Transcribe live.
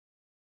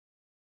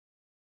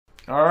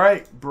All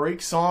right,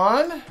 brakes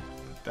on.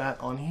 Put that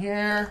on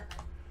here.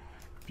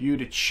 View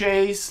to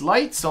chase.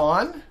 Lights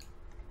on.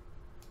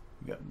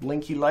 We got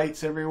blinky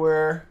lights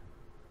everywhere.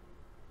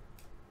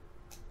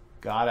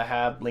 Gotta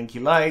have blinky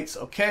lights.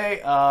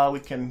 Okay,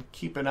 we can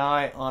keep an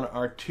eye on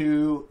our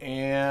 2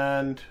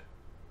 and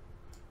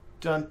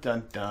dun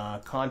dun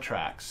dun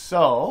contracts.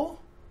 So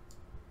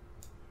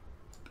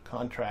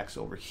contracts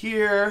over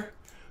here.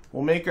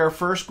 We'll make our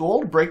first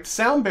goal to break the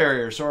sound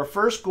barrier. So our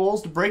first goal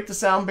is to break the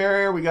sound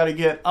barrier. We got to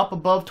get up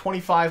above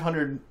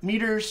 2,500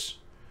 meters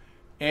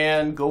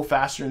and go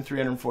faster than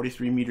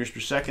 343 meters per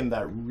second.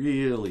 That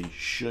really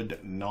should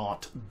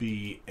not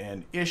be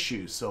an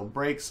issue. So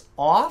brakes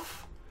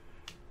off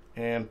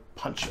and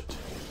punch it.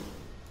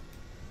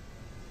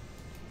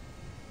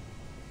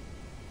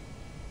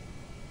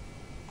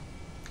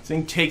 This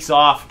thing takes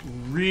off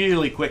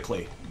really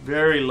quickly.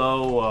 Very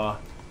low.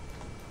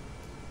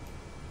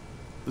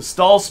 The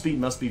stall speed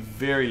must be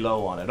very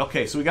low on it.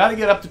 Okay, so we got to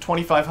get up to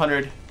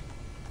 2,500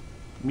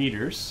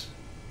 meters.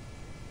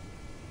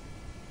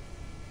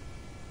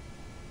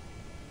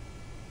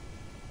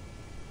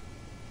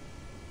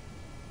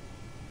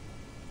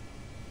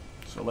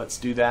 So let's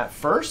do that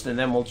first, and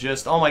then we'll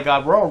just... Oh my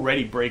god, we're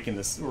already breaking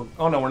this.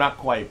 Oh no, we're not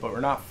quite, but we're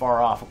not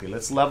far off. Okay,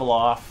 let's level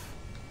off.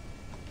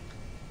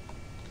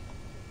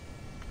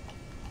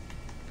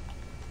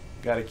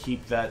 Got to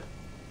keep that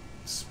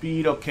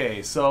speed.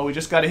 Okay, so we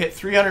just got to hit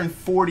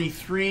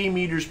 343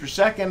 meters per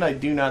second. I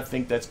do not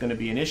think that's going to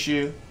be an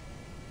issue.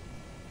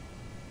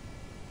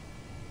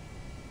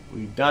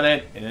 We've done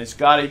it, and it's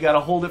got... You got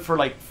to hold it for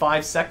like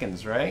 5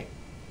 seconds, right?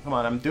 Come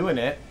on, I'm doing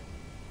it.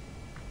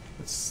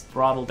 Let's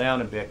throttle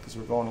down a bit because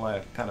we're going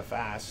like kind of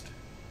fast.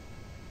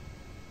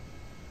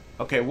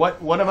 Okay,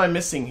 what am I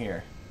missing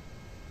here?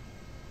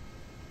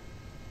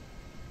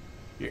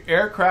 Your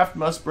aircraft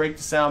must break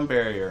the sound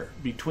barrier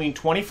between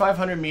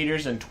 2,500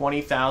 meters and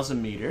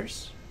 20,000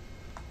 meters.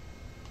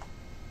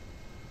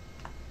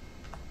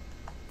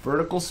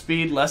 Vertical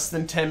speed less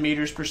than 10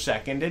 meters per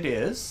second. It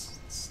is.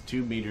 It's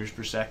 2 meters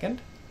per second.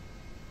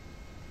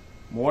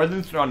 More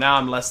than... Oh, now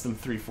I'm less than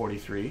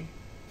 343.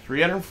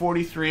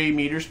 343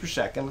 meters per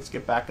second. Let's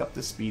get back up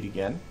to speed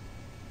again.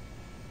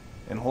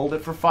 And hold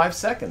it for 5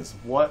 seconds.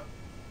 What?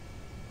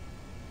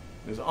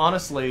 Because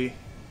honestly,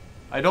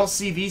 I don't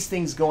see these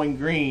things going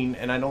green,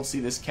 and I don't see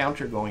this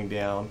counter going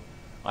down.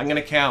 I'm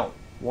going to count.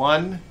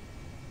 1,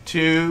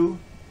 2,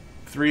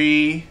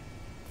 3,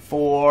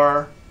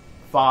 4,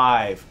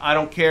 5. I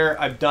don't care.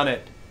 I've done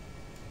it.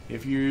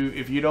 If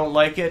you don't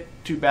like it,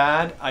 too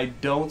bad. I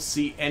don't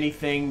see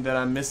anything that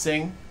I'm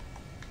missing.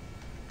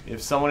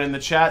 If someone in the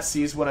chat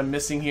sees what I'm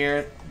missing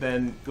here,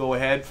 then go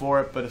ahead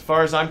for it. But as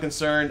far as I'm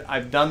concerned,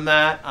 I've done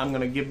that. I'm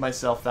going to give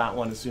myself that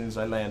one as soon as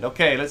I land.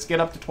 Okay, let's get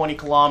up to 20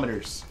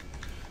 kilometers.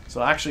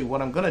 So actually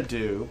what I'm going to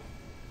do,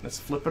 let's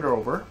flip it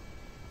over.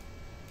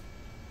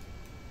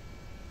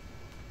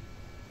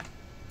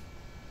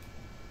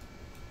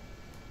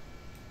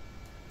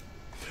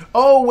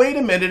 Oh, wait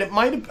a minute. It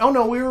might have... Oh,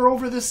 no, we were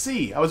over the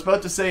sea. I was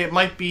about to say it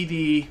might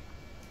be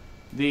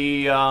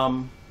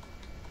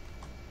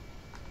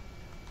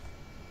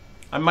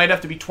I might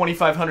have to be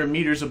 2,500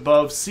 meters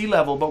above sea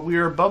level, but we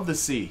are above the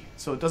sea.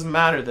 So it doesn't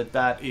matter that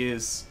that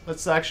is...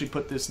 Let's actually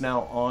put this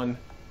now on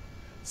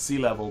sea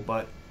level,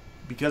 but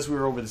because we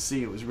were over the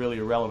sea, it was really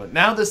irrelevant.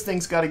 Now this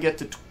thing's got to get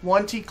to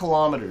 20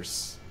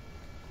 kilometers.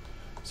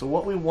 So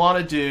what we want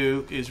to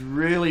do is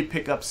really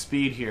pick up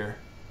speed here.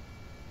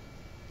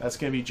 That's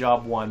going to be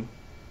job 1.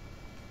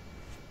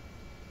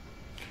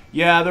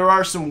 Yeah, there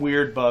are some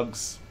weird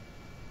bugs.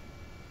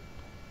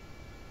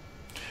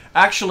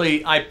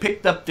 Actually, I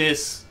picked up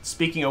this,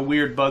 speaking of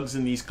weird bugs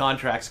in these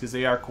contracts, because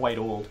they are quite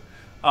old.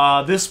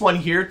 This one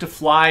here, to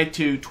fly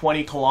to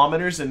 20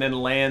 kilometers and then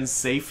land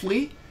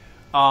safely.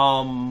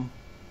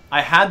 I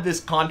had this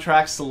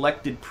contract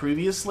selected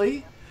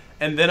previously,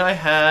 and then I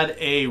had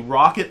a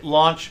rocket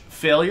launch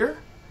failure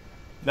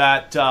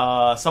that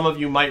some of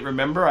you might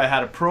remember. I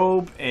had a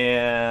probe,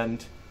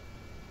 and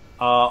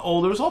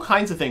there was all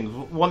kinds of things.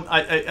 One,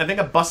 I think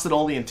I busted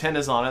all the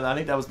antennas on it. I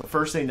think that was the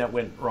first thing that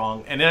went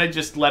wrong. And then I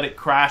just let it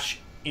crash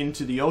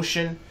into the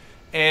ocean.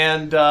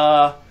 And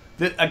I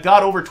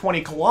got over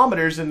 20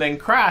 kilometers and then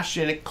crashed,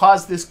 and it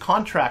caused this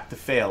contract to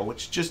fail,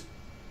 which just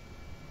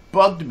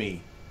bugged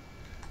me.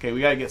 Okay,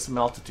 we got to get some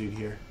altitude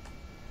here.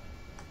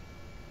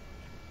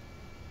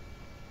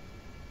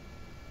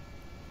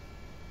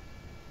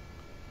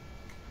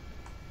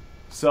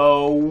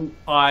 So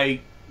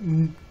I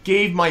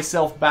gave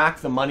myself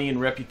back the money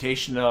and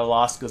reputation that I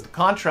lost because the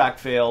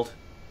contract failed.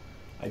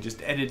 I just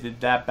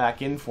edited that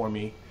back in for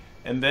me.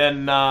 And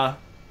then I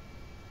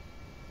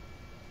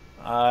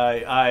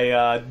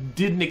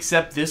didn't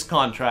accept this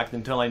contract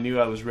until I knew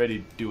I was ready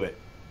to do it.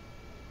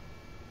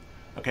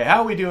 Okay,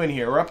 how are we doing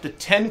here? We're up to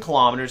 10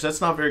 kilometers.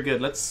 That's not very good.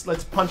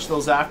 Let's punch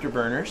those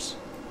afterburners.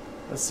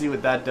 Let's see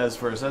what that does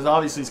for us. That's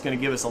obviously it's going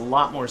to give us a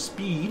lot more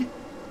speed.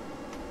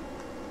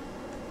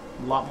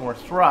 A lot more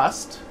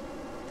thrust.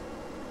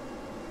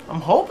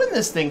 I'm hoping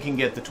this thing can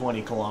get to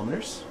 20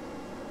 kilometers.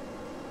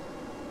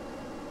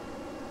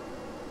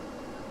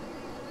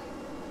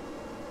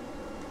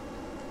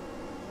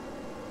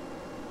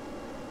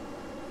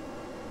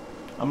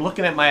 I'm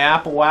looking at my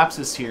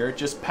apoapsis here,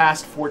 just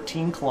past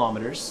 14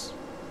 kilometers.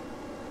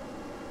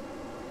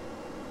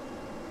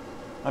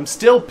 I'm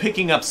still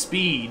picking up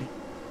speed,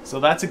 so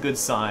that's a good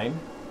sign.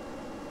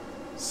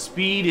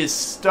 Speed is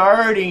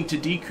starting to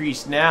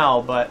decrease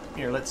now, but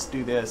here, let's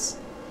do this.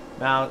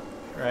 Now,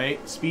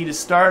 right, speed is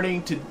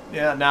starting to,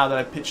 yeah, now that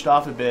I've pitched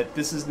off a bit,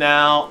 this is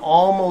now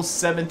almost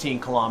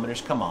 17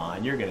 kilometers. Come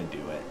on, you're going to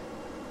do it.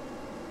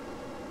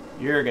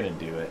 You're going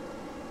to do it.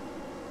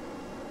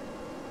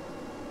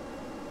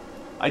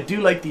 I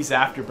do like these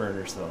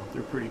afterburners, though.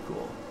 They're pretty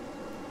cool.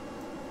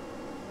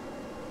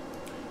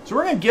 So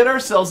we're going to get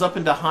ourselves up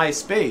into high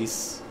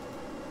space.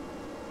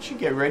 Should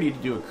get ready to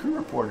do a crew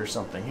report or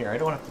something here. I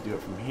don't have to do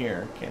it from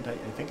here, can't I? I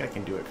think I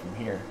can do it from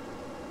here.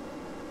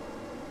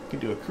 I can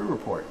do a crew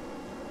report.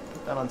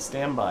 Put that on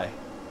standby.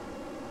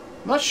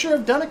 I'm not sure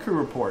I've done a crew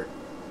report.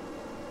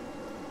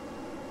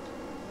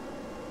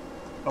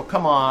 Oh,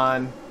 come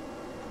on.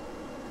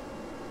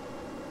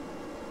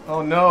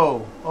 Oh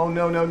no. Oh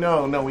no, no,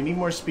 no, no. We need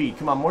more speed.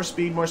 Come on, more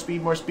speed, more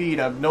speed, more speed.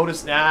 I've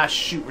noticed, ah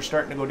shoot, we're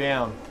starting to go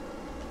down.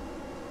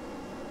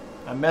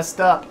 I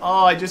messed up.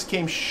 Oh, I just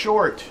came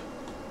short.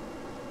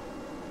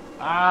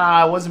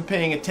 Ah, I wasn't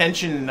paying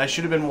attention. I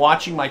should have been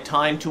watching my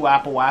time to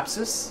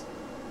apoapsis.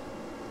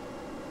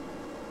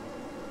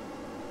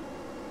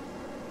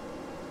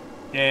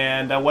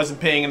 And I wasn't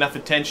paying enough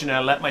attention, and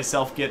I let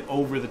myself get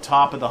over the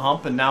top of the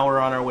hump, and now we're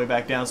on our way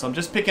back down. So I'm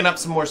just picking up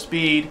some more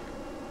speed,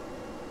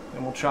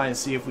 and we'll try and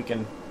see if we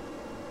can...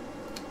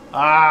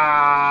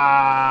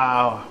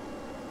 Ah!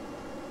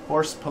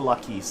 Horse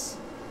palukis.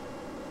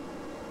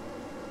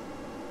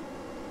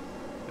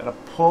 Gotta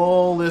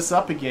pull this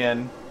up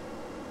again.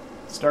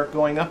 Start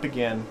going up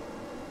again.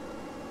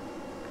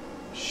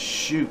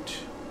 Shoot.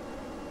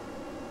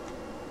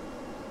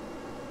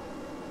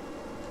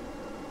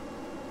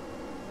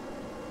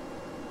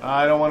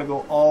 I don't want to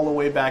go all the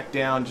way back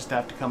down, just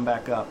have to come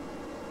back up.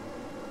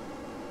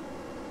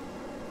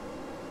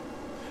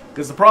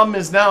 Because the problem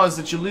is now is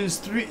that you lose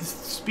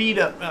speed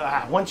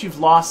up. Once you've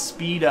lost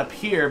speed up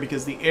here,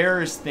 because the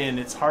air is thin,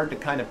 it's hard to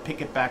kind of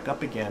pick it back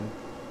up again.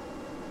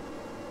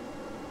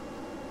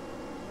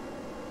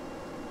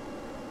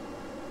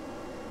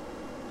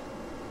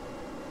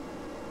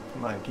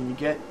 Come on, can you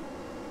get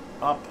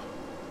up?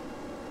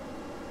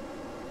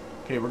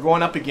 Okay, we're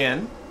going up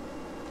again.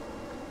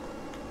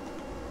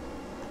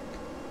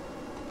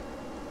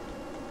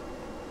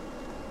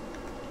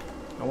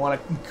 I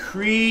want to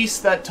increase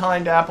that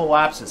time to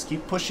apoapsis.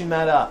 Keep pushing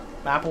that up.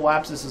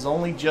 Apoapsis is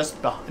only just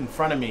in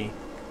front of me.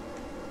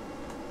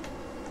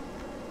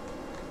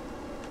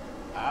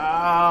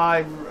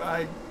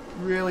 I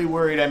really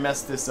worried I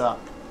messed this up.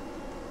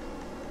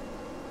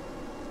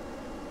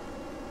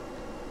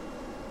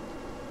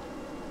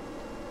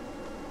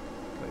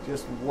 I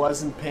just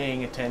wasn't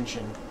paying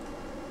attention.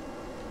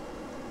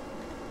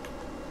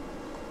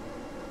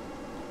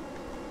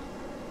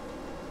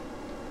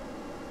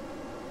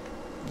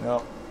 No.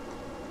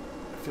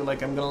 I feel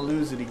like I'm going to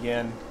lose it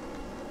again.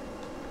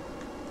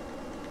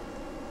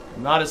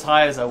 I'm not as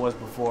high as I was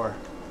before.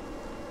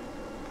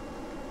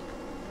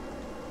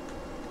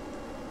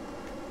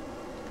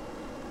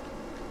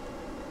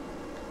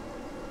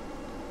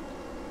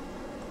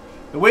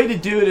 The way to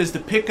do it is to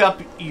pick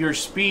up your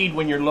speed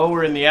when you're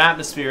lower in the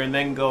atmosphere and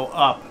then go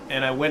up.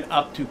 And I went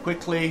up too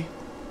quickly.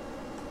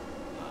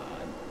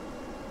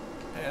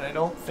 And I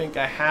don't think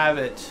I have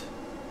it.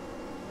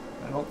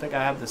 I don't think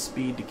I have the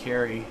speed to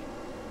carry.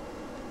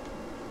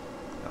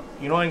 No.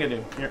 You know what I'm going to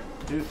do? Here.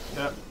 Do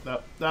that.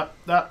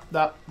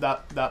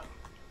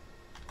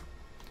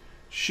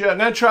 Shit, I'm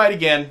going to try it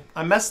again.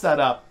 I messed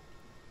that up.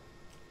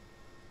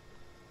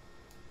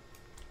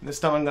 This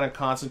time I'm going to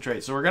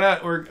concentrate. So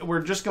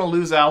we're just going to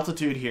lose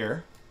altitude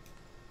here.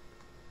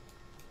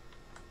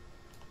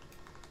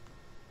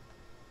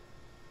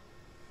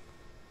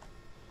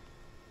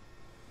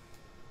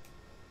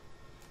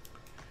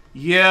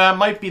 Yeah, it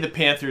might be the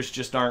Panthers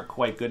just aren't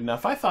quite good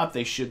enough. I thought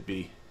they should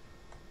be.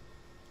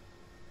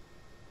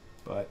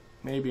 But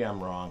maybe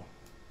I'm wrong.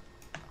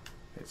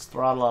 Let's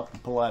throttle up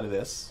and pull out of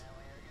this.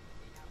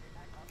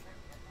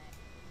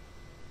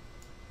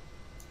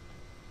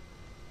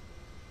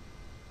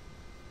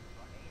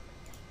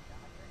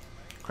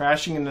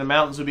 Crashing into the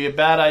mountains would be a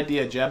bad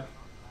idea, Jeb.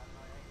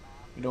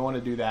 You don't want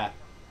to do that.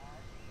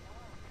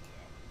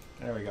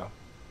 There we go.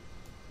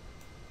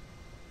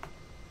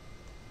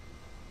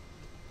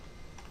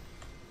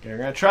 Okay, we're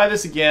going to try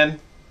this again.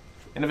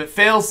 And if it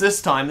fails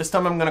this time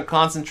I'm going to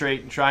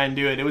concentrate and try and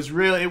do it. It was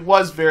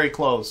very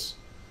close.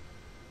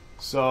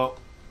 So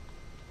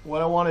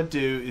what I want to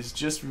do is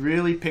just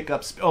really pick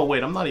up oh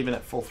wait, I'm not even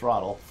at full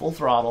throttle. Full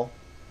throttle.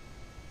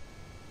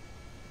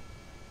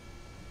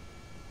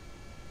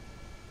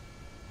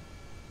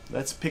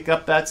 Let's pick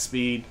up that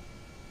speed.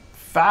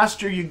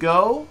 Faster you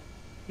go,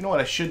 you know what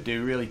I should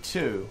do really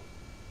too?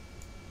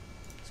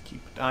 Let's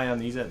keep an eye on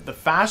these. The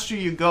faster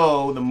you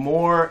go, the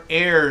more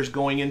air is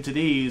going into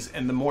these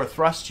and the more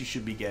thrust you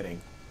should be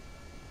getting.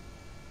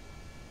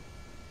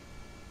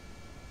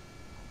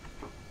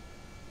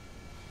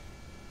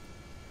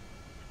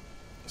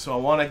 So I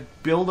want to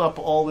build up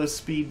all this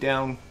speed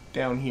down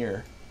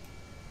here.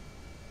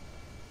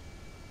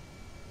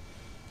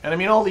 And I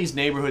mean, all these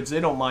neighborhoods, they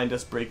don't mind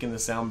us breaking the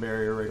sound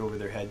barrier right over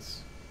their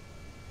heads.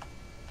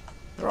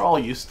 They're all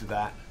used to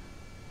that.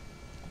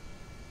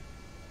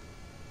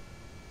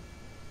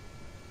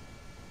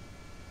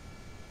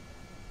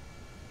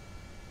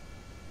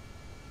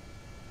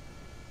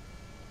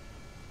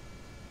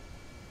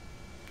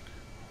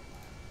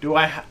 Do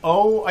I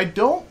oh, I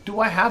don't. Do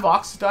I have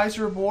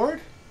oxidizer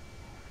aboard?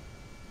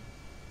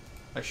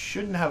 I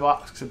shouldn't have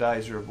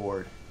oxidizer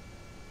aboard.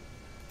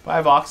 If I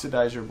have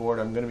oxidizer aboard,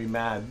 I'm going to be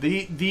mad.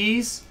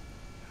 These,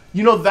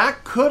 you know,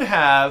 that could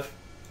have,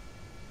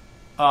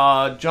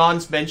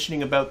 John's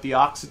mentioning about the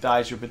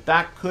oxidizer, but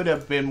that could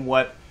have been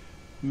what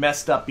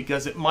messed up,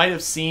 because it might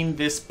have seen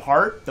this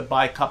part, the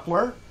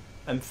bicoupler,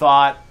 and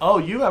thought, oh,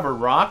 you have a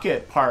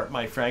rocket part,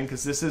 my friend,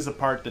 because this is a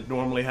part that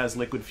normally has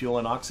liquid fuel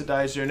and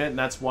oxidizer in it, and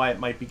that's why it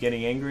might be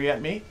getting angry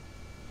at me.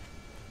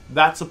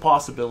 That's a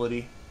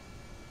possibility.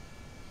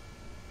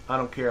 I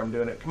don't care, I'm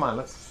doing it. Come on,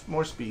 let's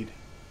more speed.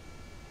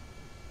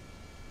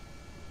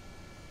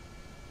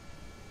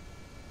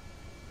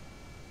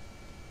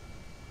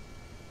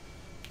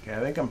 Okay, I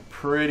think I'm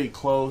pretty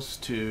close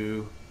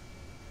to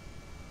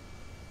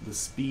the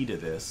speed of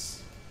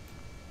this.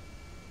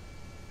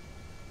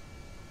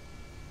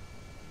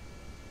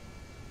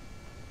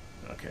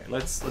 Okay,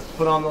 let's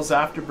put on those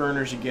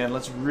afterburners again.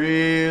 Let's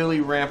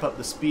really ramp up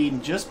the speed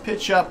and just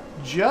pitch up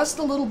just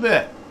a little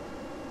bit.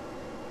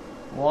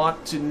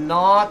 Want to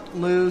not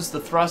lose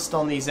the thrust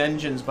on these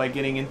engines by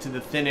getting into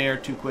the thin air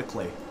too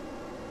quickly.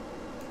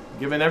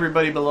 Giving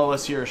everybody below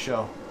us here a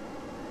show.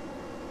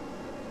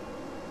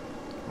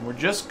 And we're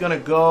just gonna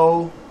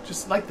go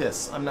just like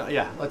this. I'm not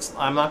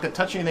gonna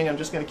touch anything. I'm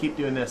just gonna keep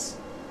doing this.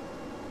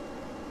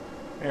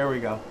 There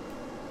we go.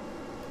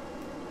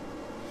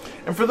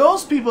 And for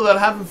those people that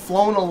haven't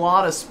flown a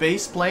lot of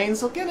space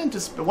planes, they'll get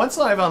into once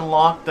I've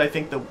unlocked, I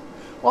think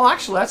well,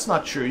 actually that's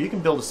not true. You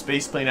can build a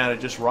space plane out of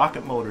just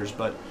rocket motors,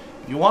 but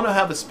if you want to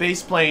have a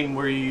space plane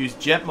where you use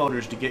jet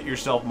motors to get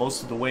yourself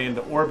most of the way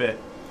into orbit,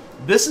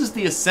 this is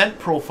the ascent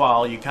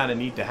profile you kind of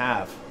need to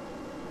have.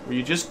 Where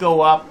you just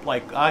go up,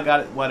 like I got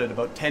it, what, at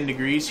about 10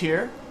 degrees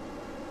here,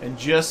 and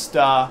just,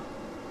 because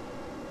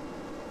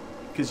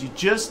you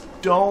just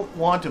don't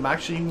want to. I'm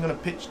actually even going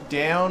to pitch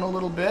down a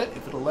little bit,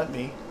 if it'll let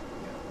me.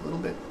 Yeah,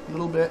 a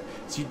little bit.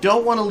 So you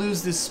don't want to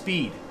lose this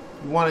speed.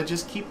 You want to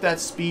just keep that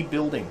speed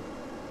building.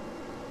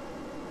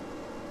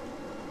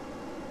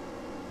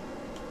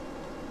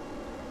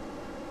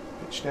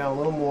 Down a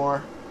little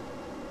more,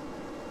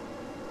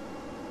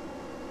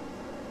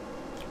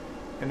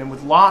 and then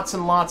with lots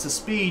and lots of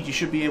speed you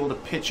should be able to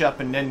pitch up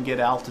and then get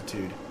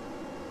altitude.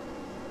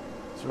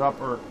 So we're up,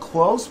 we're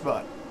close,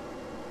 but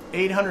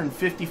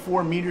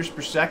 854 meters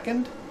per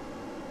second.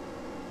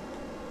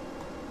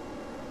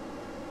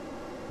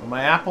 Well,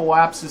 my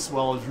apoapsis,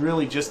 well, is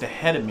really just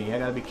ahead of me. I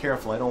gotta be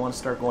careful, I don't want to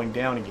start going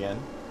down again.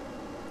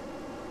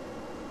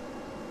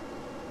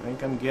 I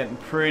think I'm getting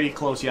pretty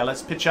close. Yeah,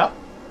 let's pitch up.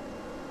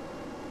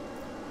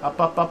 Up,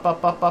 up, up,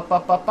 up, up, up,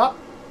 up, up, up.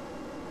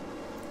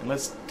 And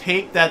let's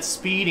take that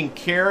speed and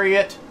carry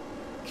it.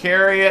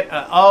 Carry it.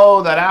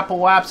 Oh, that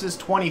apoapsis,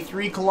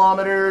 23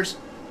 kilometers,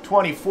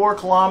 24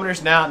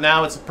 kilometers.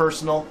 Now it's a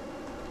personal.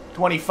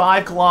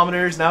 25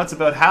 kilometers. Now it's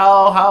about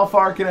how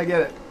far can I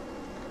get it?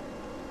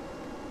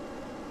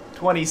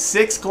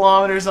 26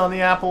 kilometers on the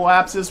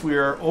apoapsis. We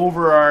are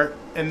over our,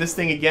 and this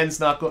thing again's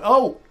not going.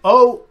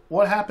 Oh,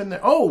 what happened there?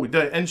 Oh,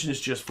 the engine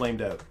is just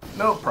flamed out.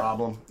 No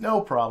problem.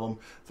 No problem.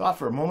 Thought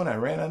for a moment I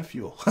ran out of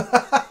fuel.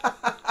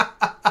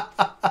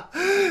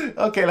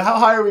 Okay, how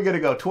high are we going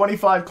to go?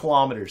 25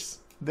 kilometers.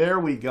 There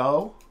we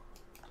go.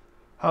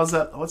 How's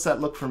that? What's that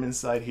look from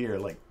inside here?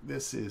 Like,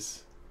 this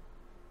is...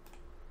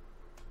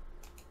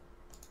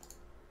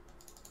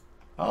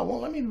 Oh, well,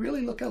 let me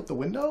really look out the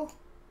window.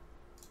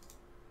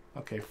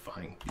 Okay,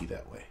 fine. Be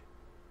that way.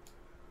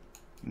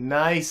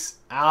 Nice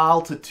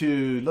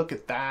altitude. Look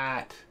at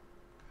that.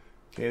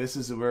 Okay, this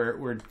is where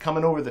we're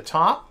coming over the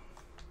top.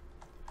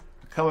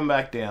 We're coming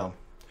back down.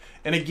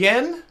 And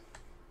again,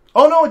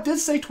 oh no, it did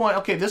say 20.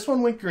 Okay, this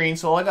one went green,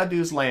 so all I gotta do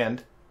is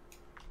land.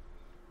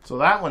 So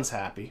that one's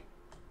happy.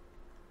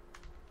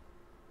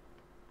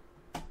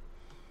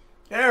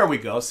 There we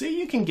go. See,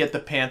 you can get the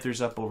Panthers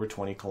up over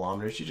 20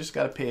 kilometers. You just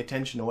gotta pay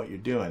attention to what you're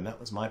doing. That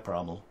was my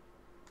problem.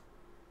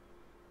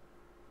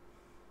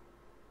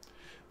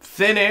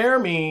 Thin air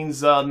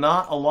means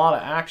not a lot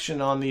of action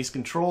on these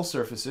control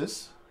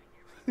surfaces.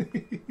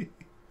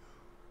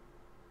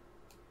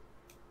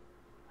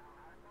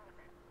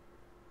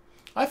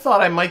 I thought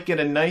I might get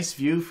a nice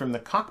view from the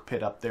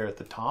cockpit up there at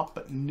the top,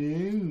 but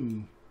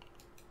no.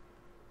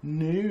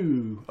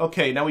 No.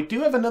 Okay, now we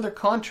do have another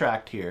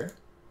contract here.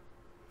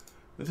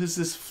 This is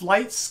this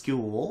flight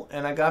school,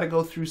 and I got to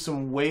go through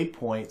some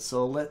waypoints,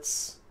 so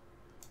let's...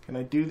 Can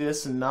I do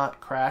this and not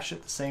crash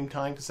at the same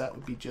time? Because that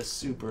would be just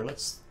super.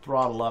 Let's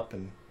throttle up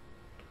and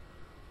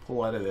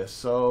pull out of this.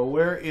 So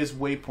where is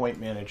Waypoint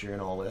Manager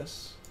in all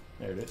this?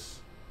 There it is.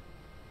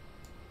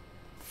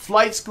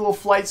 Flight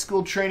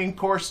school training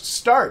course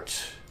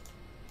start.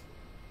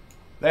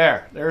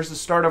 There's the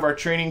start of our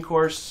training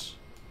course.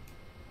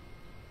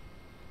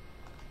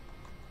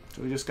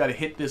 So we just got to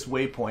hit this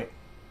waypoint.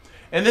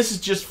 And this is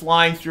just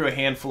flying through a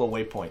handful of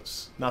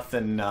waypoints.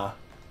 Nothing...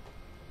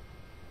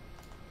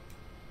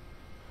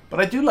 But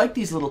I do like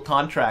these little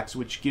contracts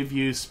which give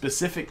you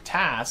specific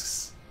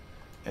tasks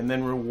and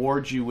then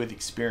reward you with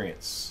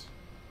experience.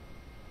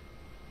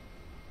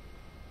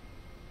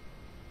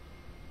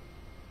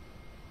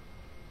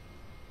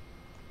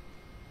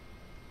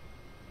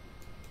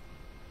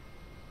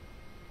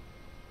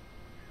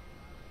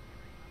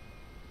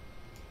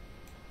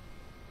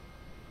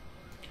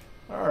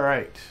 All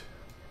right.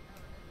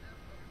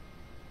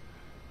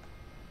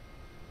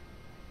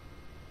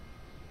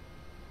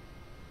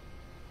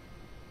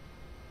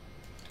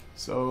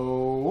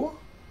 So,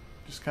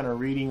 just kind of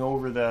reading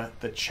over the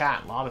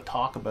chat. A lot of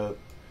talk about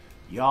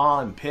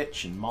yaw and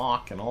pitch and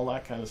mock and all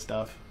that kind of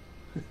stuff.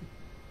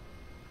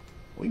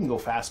 We can go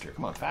faster.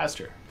 Come on,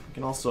 faster. We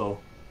can also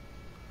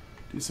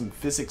do some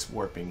physics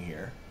warping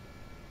here.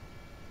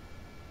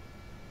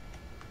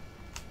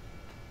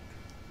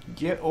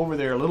 Get over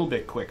there a little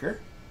bit quicker.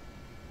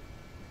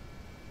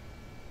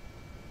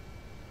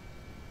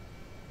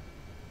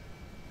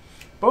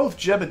 Both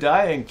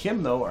Jebediah and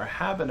Kim, though, are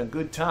having a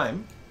good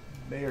time.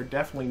 They are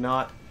definitely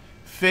not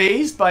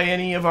phased by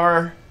any of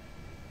our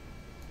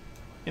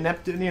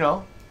inept,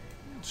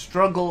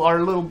 struggle,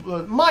 our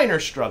little minor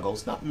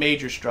struggles. Not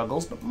major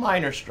struggles, but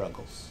minor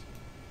struggles.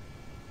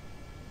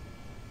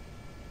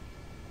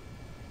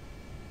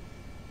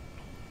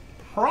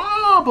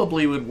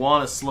 Probably would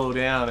want to slow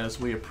down as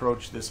we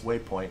approach this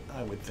waypoint,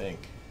 I would think.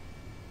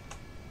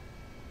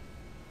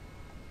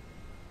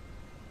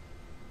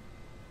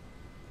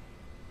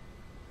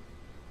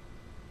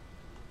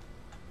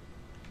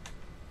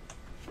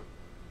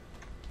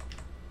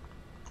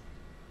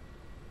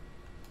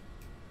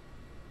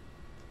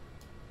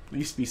 At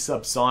least be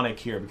subsonic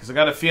here, because I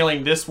got a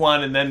feeling this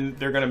one, and then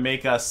they're going to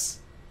make us,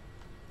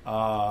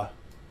 go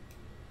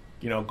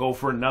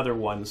for another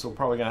one. So we're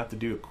probably going to have to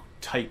do a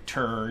tight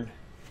turn.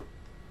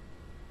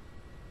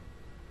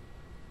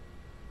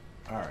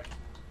 All right.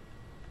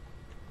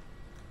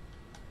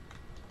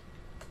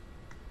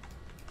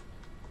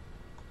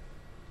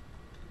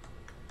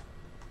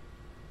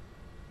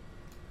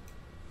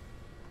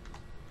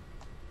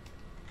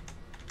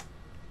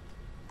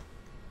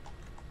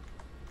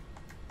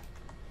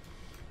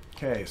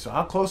 Okay, so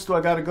how close do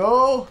I gotta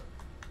go?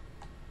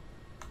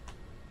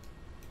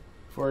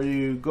 Before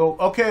you go,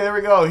 okay, there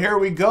we go. Here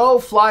we go.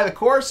 Fly the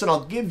course, and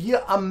I'll give you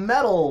a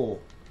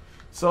medal.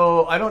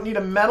 So I don't need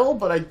a medal,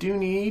 but I do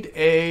need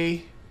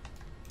a...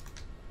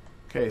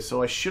 Okay,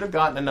 so I should have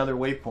gotten another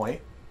waypoint.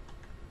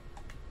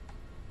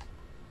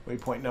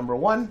 Waypoint number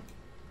 1.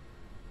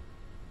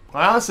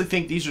 I honestly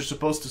think these are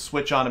supposed to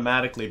switch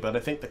automatically, but I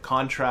think the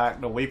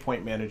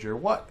Waypoint Manager,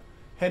 what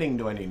heading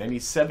do I need? I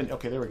need 7.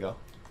 Okay, there we go.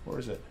 Where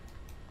is it?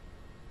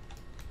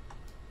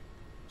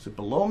 Is it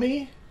below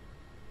me?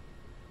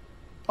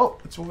 Oh,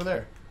 it's over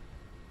there.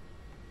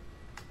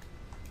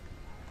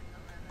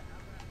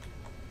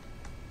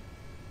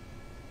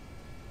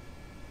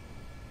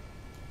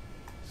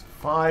 It's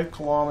 5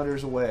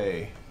 kilometers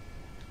away.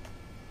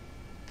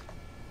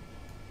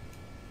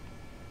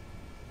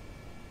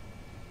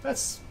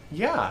 That's,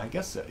 yeah, I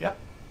guess so. Yep.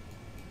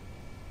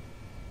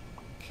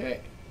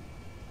 Okay.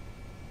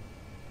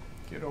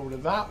 Get over to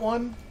that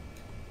one.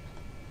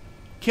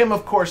 Kim,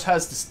 of course,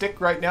 has the stick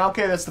right now.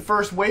 Okay, that's the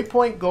first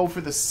waypoint. Go for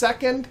the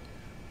second.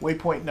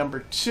 Waypoint number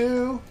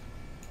 2.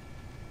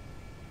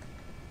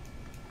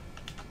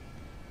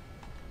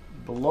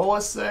 Below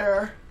us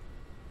there.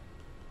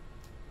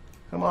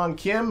 Come on,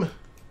 Kim.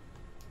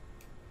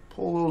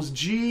 Pull those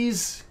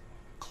G's.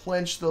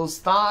 Clench those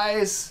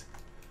thighs.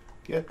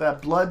 Get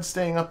that blood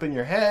staying up in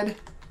your head.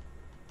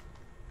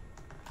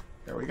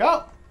 There we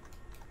go.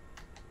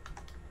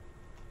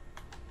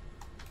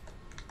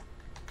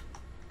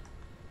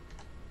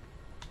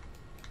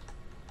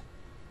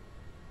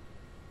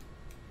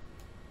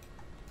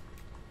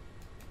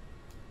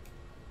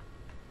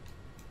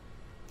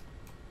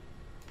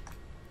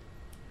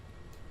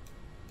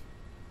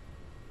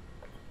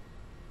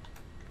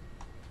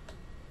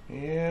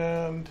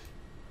 And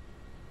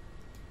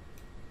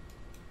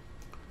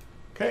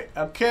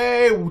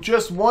okay,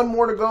 just one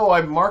more to go.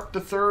 I've marked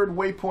the third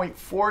waypoint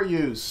for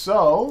you.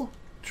 So,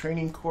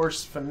 training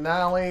course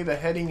finale. The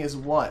heading is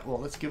what? Well,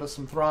 let's give us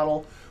some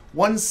throttle.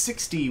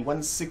 160.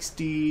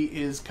 160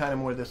 is kind of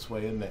more this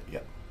way, isn't it?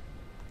 Yep.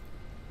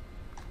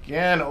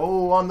 Again,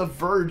 oh, on the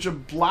verge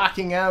of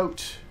blacking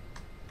out.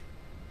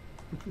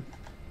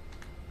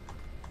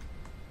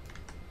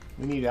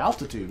 We need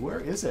altitude. Where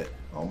is it?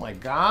 Oh my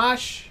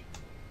gosh.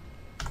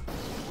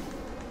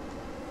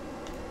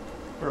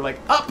 We're like,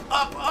 up,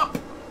 up, up.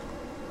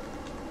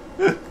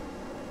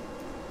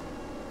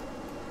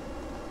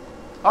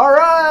 All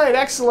right,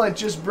 excellent.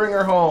 Just bring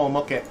her home.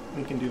 Okay,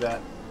 we can do that.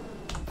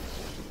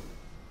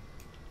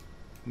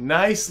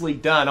 Nicely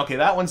done. Okay,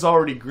 that one's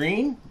already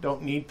green.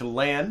 Don't need to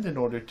land in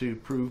order to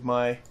prove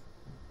my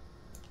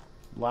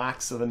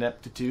lacks of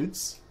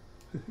ineptitudes.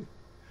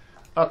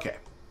 Okay.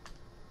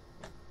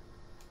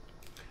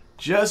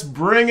 Just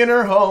bringing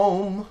her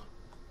home.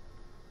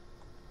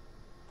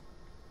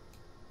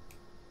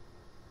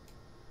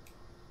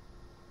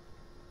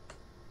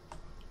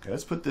 Okay,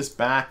 let's put this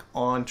back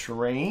on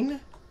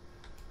terrain.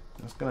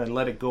 I'm just going to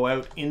let it go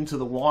out into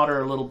the water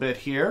a little bit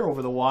here,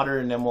 over the water,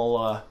 and then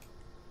we'll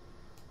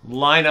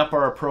line up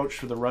our approach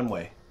for the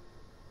runway.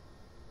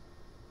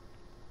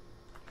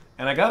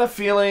 And I got a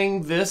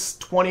feeling this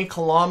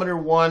 20-kilometer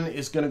one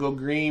is going to go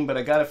green, but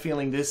I got a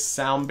feeling this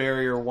sound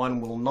barrier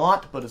one will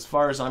not. But as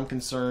far as I'm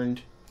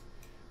concerned,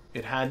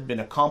 it had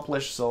been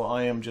accomplished, so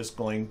I am just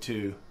going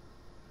to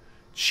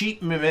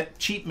cheat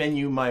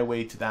menu my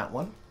way to that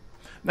one.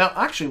 Now,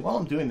 actually, while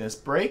I'm doing this,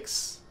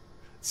 brakes.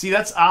 See,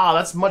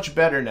 that's much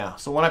better now.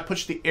 So when I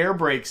push the air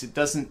brakes, it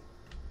doesn't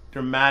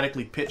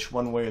dramatically pitch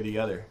one way or the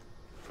other.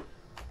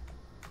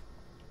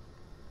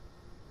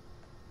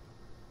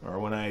 Or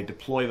when I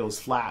deploy those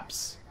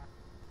flaps.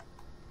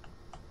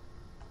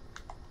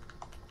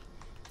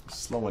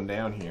 Slowing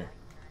down here.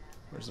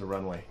 Where's the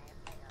runway?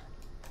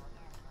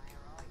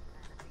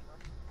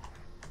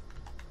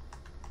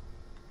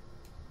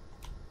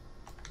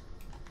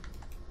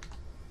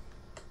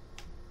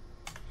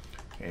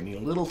 Okay, I need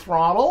a little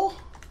throttle.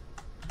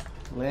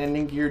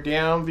 Landing gear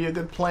down would be a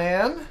good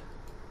plan.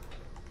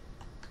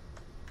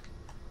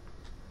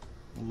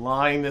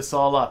 Line this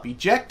all up.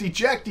 Eject,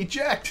 eject,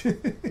 eject!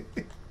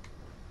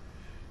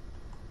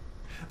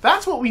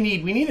 That's what we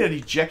need. We need an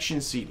ejection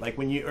seat, like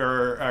when you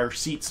or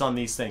seats on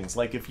these things.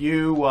 Like if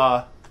you,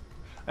 and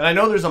I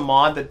know there's a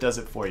mod that does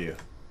it for you,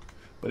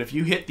 but if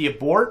you hit the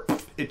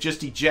abort, it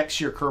just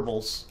ejects your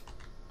Kerbals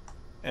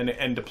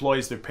and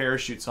deploys their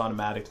parachutes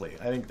automatically.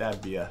 I think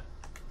that'd be a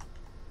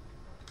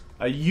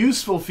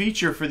useful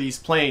feature for these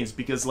planes,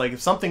 because like if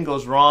something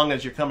goes wrong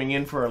as you're coming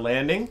in for a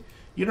landing,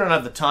 you don't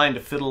have the time to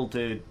fiddle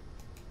to,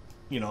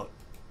 you know,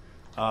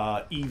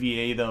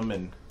 EVA them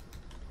and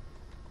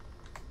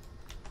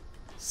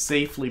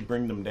safely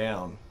bring them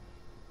down.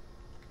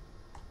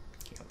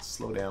 Okay, let's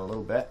slow down a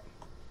little bit.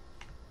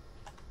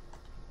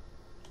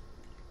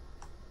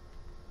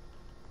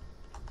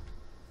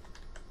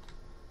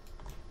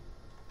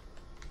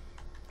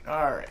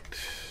 All right.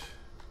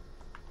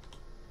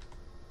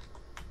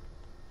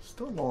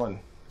 Still going.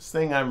 This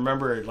thing, I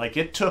remember, like,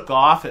 it took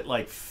off at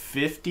like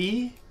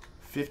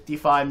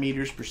 55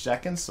 meters per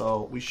second,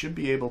 so we should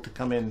be able to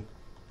come in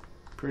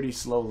pretty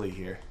slowly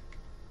here.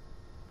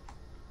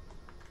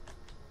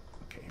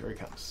 Okay, here he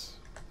comes.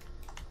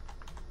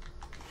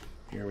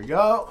 Here we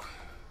go.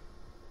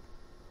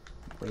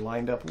 We're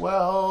lined up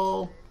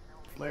well.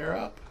 Flare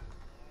up.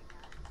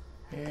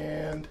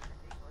 And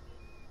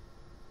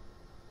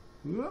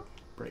whoop,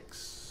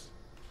 brakes.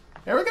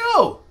 There we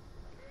go.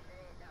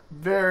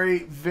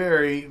 Very,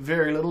 very,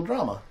 very little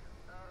drama.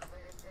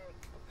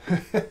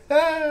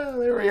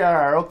 There we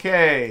are.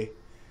 Okay.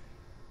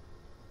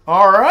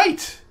 All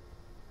right.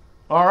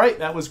 All right.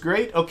 That was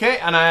great. Okay.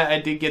 And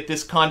I did get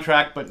this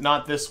contract, but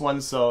not this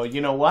one. So you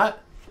know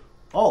what?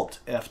 Alt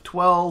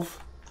F12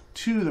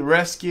 to the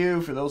rescue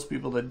for those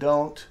people that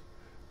don't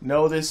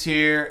know this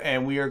here.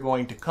 And we are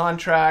going to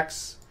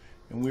contracts.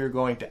 And we are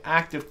going to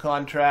active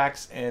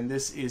contracts. And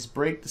this is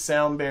break the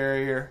sound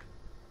barrier.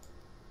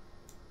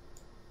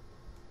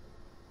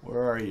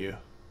 Where are you?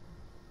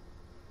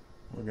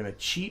 We're going to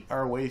cheat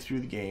our way through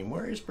the game.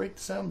 Where is break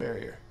the sound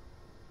barrier?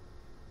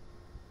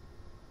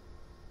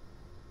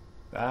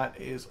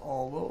 That is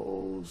all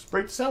those.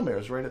 Break the sound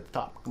barrier is right at the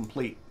top.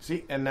 Complete.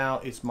 See? And now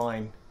it's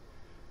mine.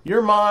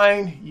 You're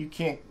mine. You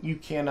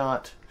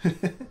cannot.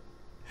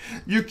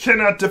 You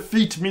cannot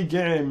defeat me,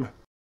 game.